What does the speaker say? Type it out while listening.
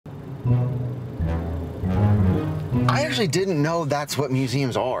I actually didn't know that's what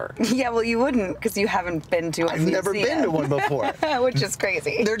museums are. Yeah, well, you wouldn't because you haven't been to a museum. I've never been to one before. Which is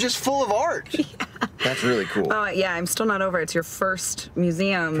crazy. They're just full of art. Yeah. That's really cool. Oh, yeah, I'm still not over it. It's your first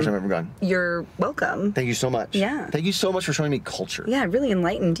museum. First time I've ever gone. You're welcome. Thank you so much. Yeah. Thank you so much for showing me culture. Yeah, it really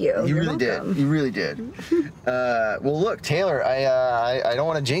enlightened you. You You're really welcome. did. You really did. Well, look, Taylor, I don't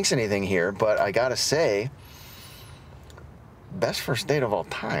want to jinx anything here, but I gotta say, best first date of all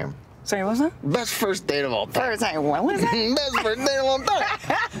time. Sorry, what was that? Best first date of all time. Sorry, what was that? Best first date of all time.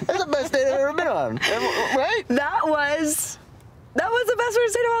 That's the best date I've ever been on, right? That was the best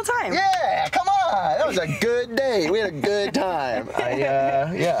first date of all time. Yeah, come on. That was a good date. We had a good time.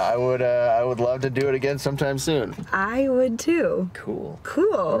 I would love to do it again sometime soon. I would too. Cool.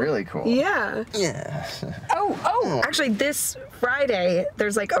 Cool. Really cool. Yeah. Yeah. Oh, actually this Friday,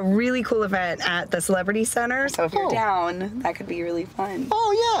 there's like a really cool event at the Celebrity Center. So if you're down, that could be really fun.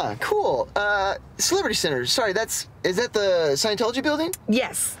 Oh yeah, cool. Celebrity Center. Sorry, is that the Scientology building?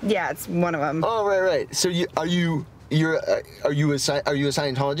 Yes. Yeah, it's one of them. Oh, right. So are you a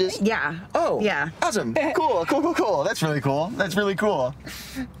Scientologist? Yeah. Oh. Yeah. Awesome. Cool. That's really cool.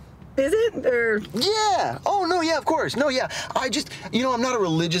 Is it? Or yeah. Oh no. Yeah. Of course. No. Yeah. I just, I'm not a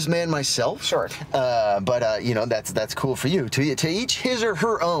religious man myself. Sure. But that's cool for you. To each his or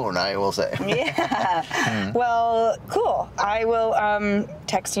her own, I will say. Yeah. Well, cool. I will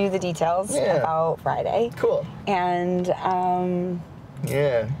text you the details about Friday. Cool. And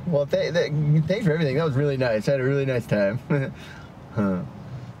yeah. Well, thanks for everything. That was really nice. I had a really nice time.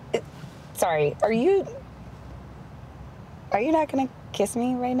 Sorry. Are you not gonna kiss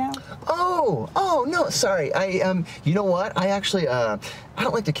me right now? Oh no, sorry. You know what? I actually I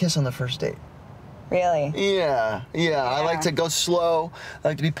don't like to kiss on the first date. Really? Yeah. I like to go slow. I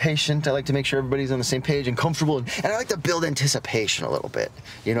like to be patient. I like to make sure everybody's on the same page and comfortable. And I like to build anticipation a little bit.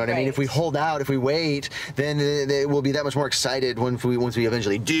 You know what I mean? If we hold out, if we wait, then we'll be that much more excited once we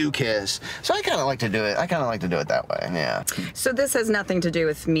eventually do kiss. So I kind of like to do it. That way. Yeah. So this has nothing to do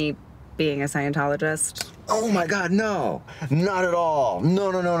with me being a Scientologist? Oh my God, no. Not at all. No,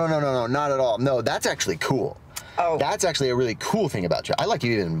 not at all. No, that's actually cool. Oh. That's actually a really cool thing about you. I like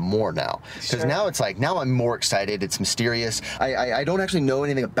you even more now. Because now it's like, now I'm more excited. It's mysterious. I don't actually know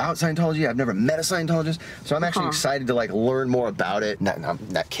anything about Scientology. I've never met a Scientologist. So I'm actually excited to learn more about it.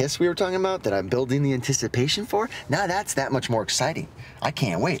 That kiss we were talking about that I'm building the anticipation for, now that's that much more exciting. I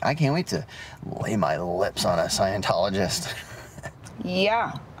can't wait. I can't wait to lay my lips on a Scientologist.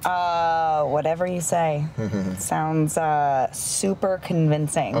 Yeah. Whatever you say. Sounds super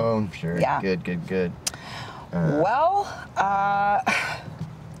convincing. Oh, sure. Yeah. Good. Well,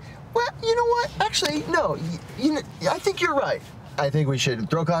 you know what? Actually, no. I think you're right. I think we should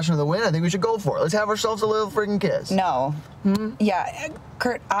throw caution to the wind. I think we should go for it. Let's have ourselves a little freaking kiss. No. Yeah,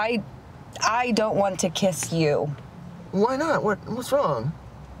 Kurt, I don't want to kiss you. Why not? What's wrong?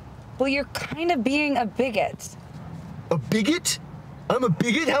 Well, you're kind of being a bigot. A bigot? I'm a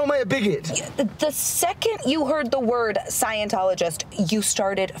bigot? How am I a bigot? The second you heard the word Scientologist, you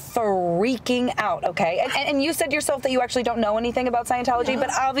started freaking out, okay? And you said yourself that you actually don't know anything about Scientology, but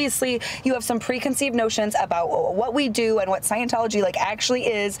obviously you have some preconceived notions about what we do and what Scientology actually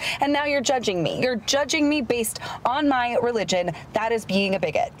is, and now you're judging me. You're judging me based on my religion. That is being a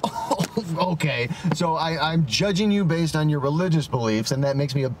bigot. Oh, okay, so I'm judging you based on your religious beliefs, and that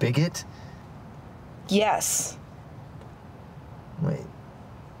makes me a bigot? Yes. Wait.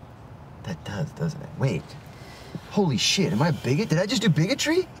 That does, doesn't it? Wait. Holy shit, am I a bigot? Did I just do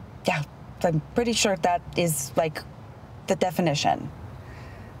bigotry? Yeah, I'm pretty sure that is, the definition.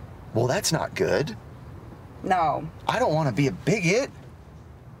 Well, that's not good. No. I don't want to be a bigot.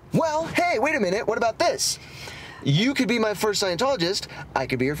 Well, hey, wait a minute. What about this? You could be my first Scientologist. I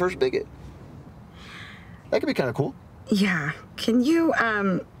could be your first bigot. That could be kind of cool. Yeah. Can you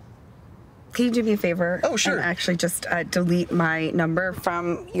do me a favor? Oh, sure. And actually just delete my number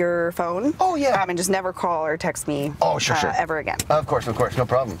from your phone. Oh, yeah. And just never call or text me. Oh, sure. Ever again. Of course, no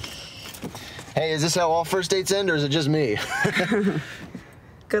problem. Hey, is this how all first dates end, or is it just me?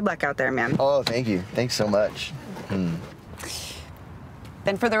 Good luck out there, man. Oh, thank you. Thanks so much. Then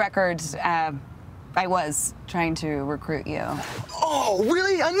for the record, I was trying to recruit you. Oh,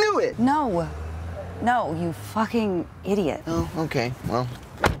 really? I knew it. No, you fucking idiot. Oh, okay. Well.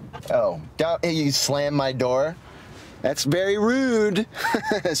 Oh, you slammed my door? That's very rude.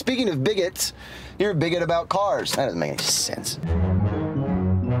 Speaking of bigots, you're a bigot about cars. That doesn't make any sense.